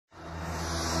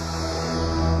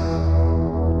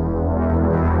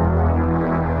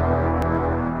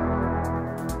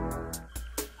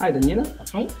Hi Daniela.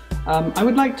 Hi. I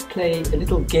would like to play a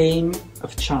little game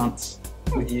of chance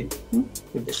with you.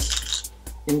 With this.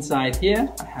 Inside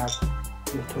here I have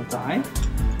a little die.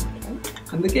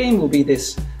 And the game will be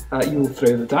this. You will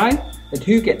throw the die, and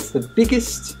who gets the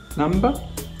biggest number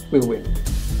will win.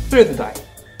 Throw the die.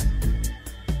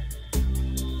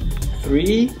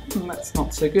 3. That's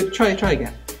not so good. Try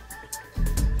again.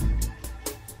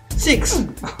 6.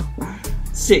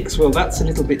 6. Well, that's a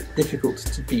little bit difficult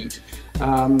to beat.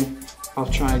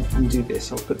 I'll try and do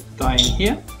this. I'll put the die in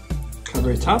here, cover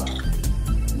it up,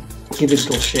 give it a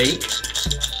little shake,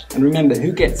 and remember,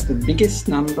 who gets the biggest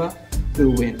number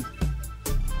will win.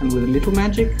 And with a little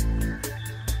magic,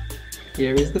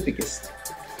 here is the biggest.